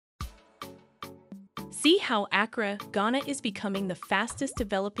See how Accra, Ghana is becoming the fastest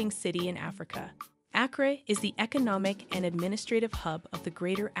developing city in Africa. Accra is the economic and administrative hub of the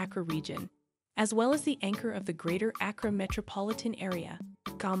Greater Accra Region, as well as the anchor of the Greater Accra Metropolitan Area,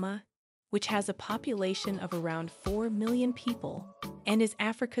 GAMA, which has a population of around 4 million people and is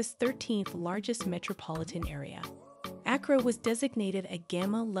Africa's 13th largest metropolitan area. Accra was designated a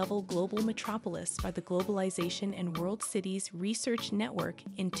GAMA-level global metropolis by the Globalization and World Cities Research Network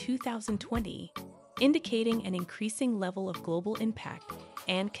in 2020, indicating an increasing level of global impact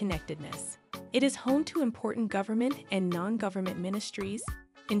and connectedness. It is home to important government and non-government ministries,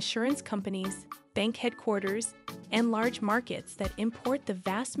 insurance companies, bank headquarters, and large markets that import the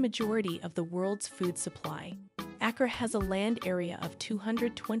vast majority of the world's food supply. Accra has a land area of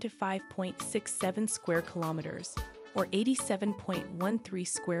 225.67 square kilometers, or 87.13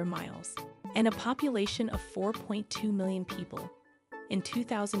 square miles, and a population of 4.2 million people. In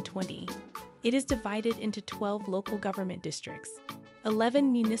 2020, it is divided into 12 local government districts,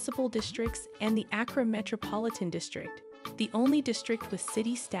 11 municipal districts, and the Accra Metropolitan District, the only district with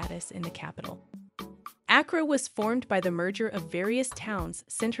city status in the capital. Accra was formed by the merger of various towns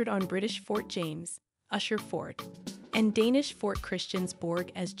centered on British Fort James, Usher Fort, and Danish Fort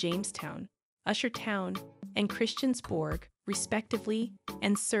Christiansborg as Jamestown, Usshertown, and Christiansborg, respectively,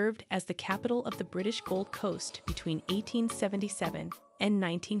 and served as the capital of the British Gold Coast between 1877 and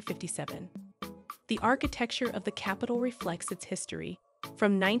 1957. The architecture of the capital reflects its history,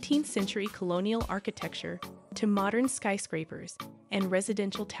 from 19th century colonial architecture to modern skyscrapers and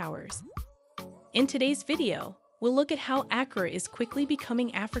residential towers. In today's video, we'll look at how Accra is quickly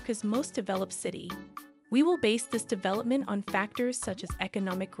becoming Africa's most developed city. We will base this development on factors such as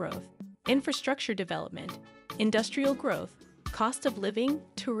economic growth, infrastructure development, industrial growth, cost of living,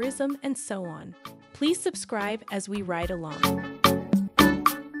 tourism, and so on. Please subscribe as we ride along.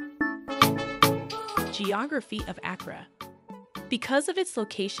 Geography of Accra. Because of its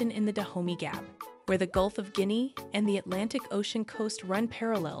location in the Dahomey Gap, where the Gulf of Guinea and the Atlantic Ocean coast run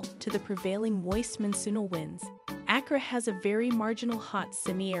parallel to the prevailing moist monsoonal winds, Accra has a very marginal hot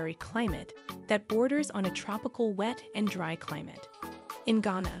semi-arid climate that borders on a tropical wet and dry climate. In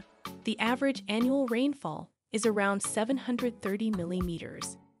Ghana, the average annual rainfall is around 730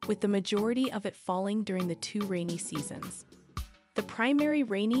 millimeters, with the majority of it falling during the 2 rainy seasons. The primary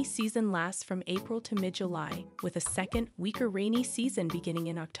rainy season lasts from April to mid-July, with a second, weaker rainy season beginning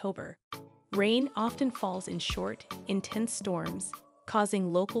in October. Rain often falls in short, intense storms,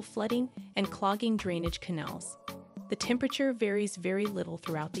 causing local flooding and clogging drainage canals. The temperature varies very little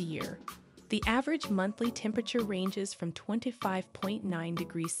throughout the year. The average monthly temperature ranges from 25.9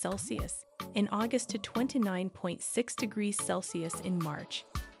 degrees Celsius in August to 29.6 degrees Celsius in March,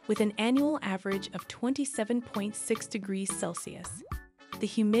 with an annual average of 27.6 degrees Celsius. The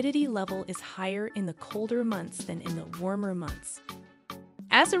humidity level is higher in the colder months than in the warmer months.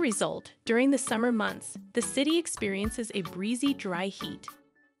 As a result, during the summer months, the city experiences a breezy, dry heat,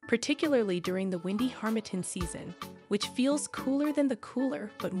 particularly during the windy Harmattan season, which feels cooler than the cooler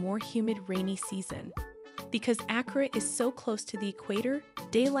but more humid rainy season. Because Accra is so close to the equator,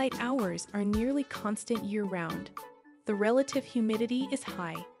 daylight hours are nearly constant year-round. The relative humidity is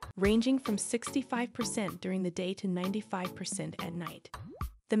high, ranging from 65% during the day to 95% at night.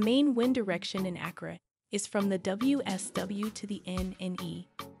 The main wind direction in Accra is from the WSW to the NNE.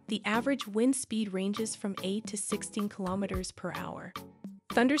 The average wind speed ranges from 8 to 16 kilometers per hour.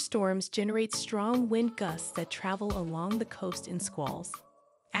 Thunderstorms generate strong wind gusts that travel along the coast in squalls.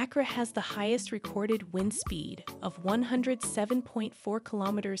 Accra has the highest recorded wind speed of 107.4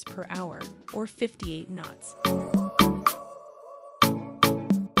 kilometers per hour, or 58 knots.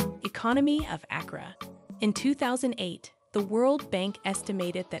 Economy of Accra. In 2008, the World Bank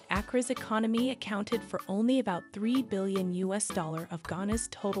estimated that Accra's economy accounted for only about $3 billion of Ghana's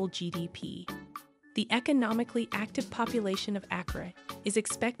total GDP. The economically active population of Accra is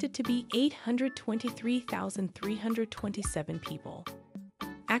expected to be 823,327 people.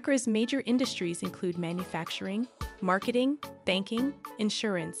 Accra's major industries include manufacturing, marketing, banking,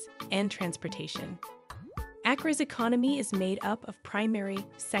 insurance, and transportation. Accra's economy is made up of primary,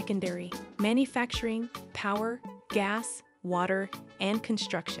 secondary, manufacturing, power, gas, water, and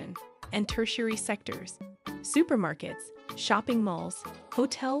construction, and tertiary sectors, supermarkets, shopping malls,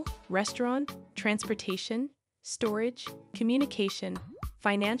 hotel, restaurant, transportation, storage, communication,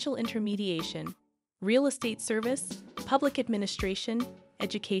 financial intermediation, real estate service, public administration,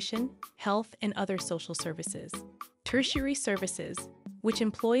 education, health, and other social services. Tertiary services, which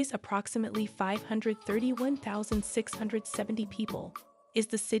employs approximately 531,670 people, is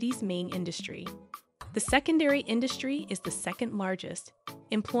the city's main industry. The secondary industry is the second largest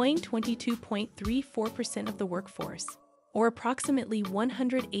employing 22.34% of the workforce, or approximately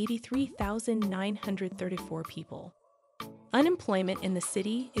 183,934 people. Unemployment in the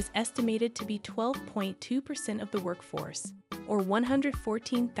city is estimated to be 12.2% of the workforce, or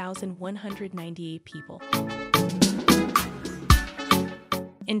 114,198 people.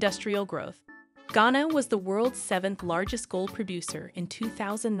 Industrial growth. Ghana was the world's 7th largest gold producer in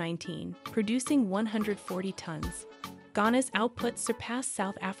 2019, producing 140 tons. Ghana's output surpassed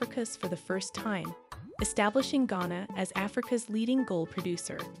South Africa's for the first time, establishing Ghana as Africa's leading gold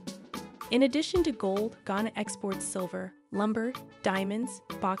producer. In addition to gold, Ghana exports silver, lumber, diamonds,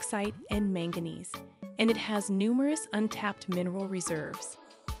 bauxite, and manganese, and it has numerous untapped mineral reserves.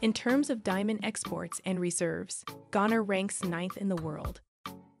 In terms of diamond exports and reserves, Ghana ranks 9th in the world.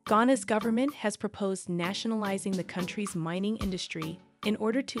 Ghana's government has proposed nationalizing the country's mining industry in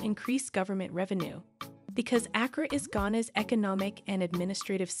order to increase government revenue. Because Accra is Ghana's economic and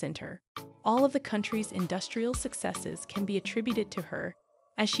administrative center, all of the country's industrial successes can be attributed to her,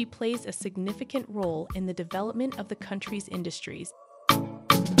 as she plays a significant role in the development of the country's industries.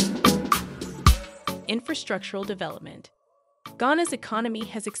 Infrastructural development. Ghana's economy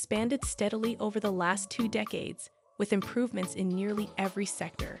has expanded steadily over the last 2 decades, with improvements in nearly every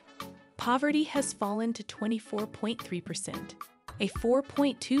sector. Poverty has fallen to 24.3%, a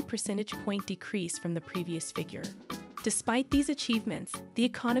 4.2 percentage point decrease from the previous figure. Despite these achievements, the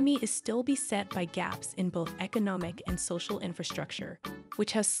economy is still beset by gaps in both economic and social infrastructure,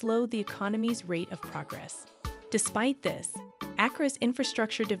 which has slowed the economy's rate of progress. Despite this, Accra's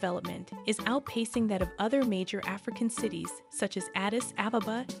infrastructure development is outpacing that of other major African cities such as Addis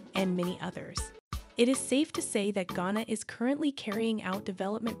Ababa and many others. It is safe to say that Ghana is currently carrying out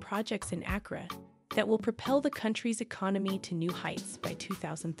development projects in Accra that will propel the country's economy to new heights by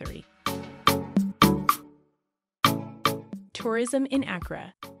 2030. Tourism in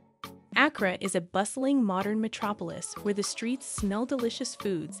Accra. Accra is a bustling modern metropolis where the streets smell delicious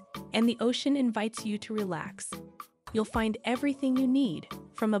foods and the ocean invites you to relax. You'll find everything you need,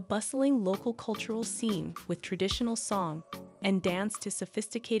 from a bustling local cultural scene with traditional song and dance to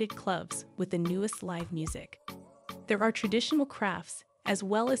sophisticated clubs with the newest live music. There are traditional crafts as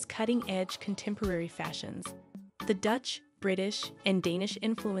well as cutting-edge contemporary fashions. The Dutch, British, and Danish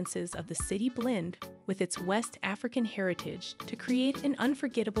influences of the city blend with its West African heritage to create an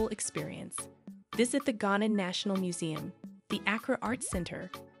unforgettable experience. Visit the Ghana National Museum, the Accra Arts Center,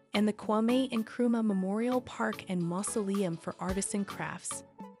 and the Kwame Nkrumah Memorial Park and Mausoleum for Artists and Crafts.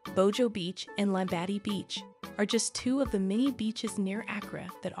 Bojo Beach and Lambadi Beach are just 2 of the many beaches near Accra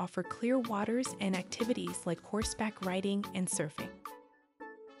that offer clear waters and activities like horseback riding and surfing.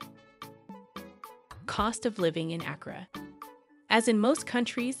 Cost of living in Accra. As in most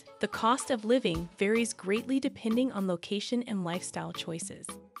countries, the cost of living varies greatly depending on location and lifestyle choices.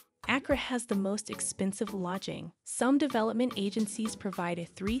 Accra has the most expensive lodging. Some development agencies provide a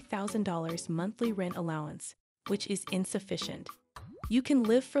 $3,000 monthly rent allowance, which is insufficient. You can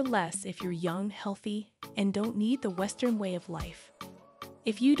live for less if you're young, healthy, and don't need the Western way of life.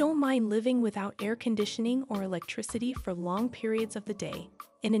 If you don't mind living without air conditioning or electricity for long periods of the day,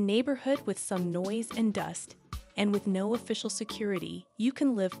 in a neighborhood with some noise and dust, and with no official security, you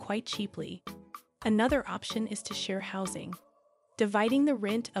can live quite cheaply. Another option is to share housing. Dividing the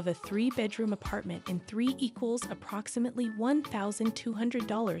rent of a 3-bedroom apartment in 3 equals approximately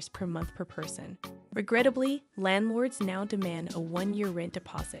 $1,200 per month per person. Regrettably, landlords now demand a 1-year rent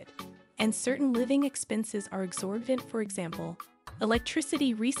deposit, and certain living expenses are exorbitant. For example,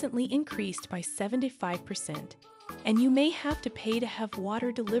 electricity recently increased by 75%, and you may have to pay to have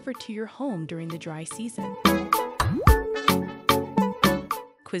water delivered to your home during the dry season.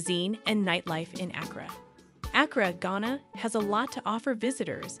 Cuisine and nightlife in Accra. Accra, Ghana, has a lot to offer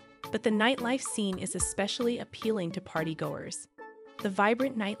visitors, but the nightlife scene is especially appealing to partygoers. The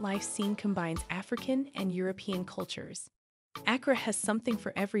vibrant nightlife scene combines African and European cultures. Accra has something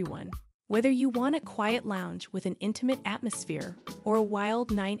for everyone, whether you want a quiet lounge with an intimate atmosphere or a wild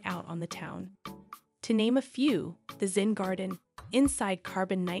night out on the town. To name a few, the Zen Garden, Inside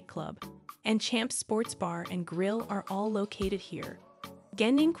Carbon Nightclub, and Champ Sports Bar and Grill are all located here.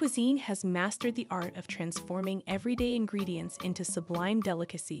 Ghanaian cuisine has mastered the art of transforming everyday ingredients into sublime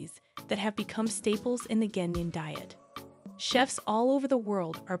delicacies that have become staples in the Ghanaian diet. Chefs all over the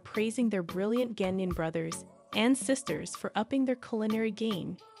world are praising their brilliant Ghanaian brothers and sisters for upping their culinary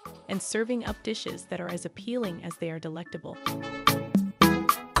game and serving up dishes that are as appealing as they are delectable.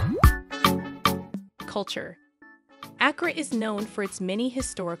 Culture. Accra is known for its many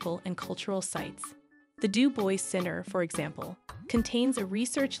historical and cultural sites. The Du Bois Center, for example, contains a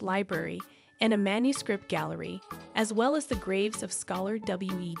research library and a manuscript gallery, as well as the graves of scholar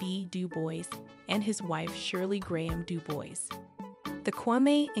W.E.B. Du Bois and his wife Shirley Graham Du Bois. The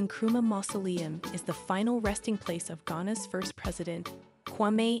Kwame Nkrumah Mausoleum is the final resting place of Ghana's first president,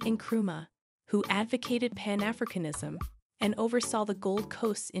 Kwame Nkrumah, who advocated Pan-Africanism and oversaw the Gold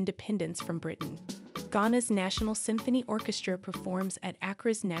Coast's independence from Britain. Ghana's National Symphony Orchestra performs at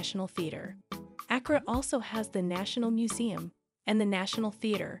Accra's National Theatre. Accra also has the National Museum and the National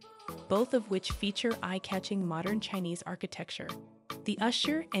Theatre, both of which feature eye-catching modern Chinese architecture. The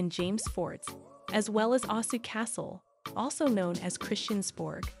Usher and James Forts, as well as Osu Castle, also known as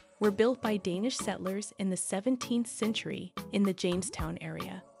Christiansborg, were built by Danish settlers in the 17th century in the Jamestown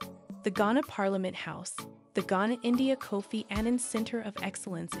area. The Ghana Parliament House, the Ghana India Kofi Annan Center of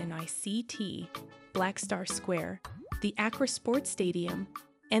Excellence in ICT, Black Star Square, the Accra Sports Stadium,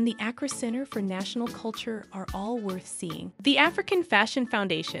 and the Accra Center for National Culture are all worth seeing. The African Fashion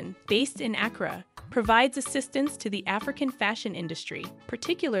Foundation, based in Accra, provides assistance to the African fashion industry,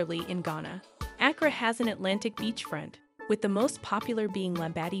 particularly in Ghana. Accra has an Atlantic beachfront, with the most popular being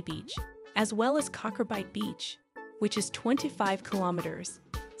Lambati Beach, as well as Cockerbite Beach, which is 25 kilometers,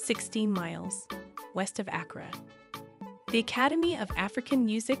 16 miles, west of Accra. The Academy of African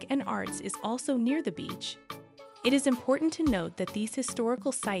Music and Arts is also near the beach. It is important to note that these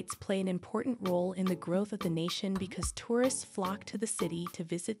historical sites play an important role in the growth of the nation because tourists flock to the city to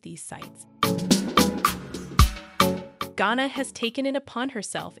visit these sites. Ghana has taken it upon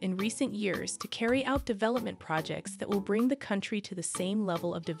herself in recent years to carry out development projects that will bring the country to the same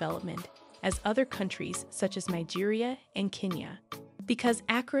level of development as other countries such as Nigeria and Kenya. Because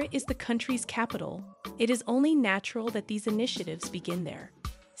Accra is the country's capital, it is only natural that these initiatives begin there.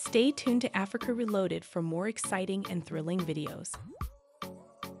 Stay tuned to Africa Reloaded for more exciting and thrilling videos.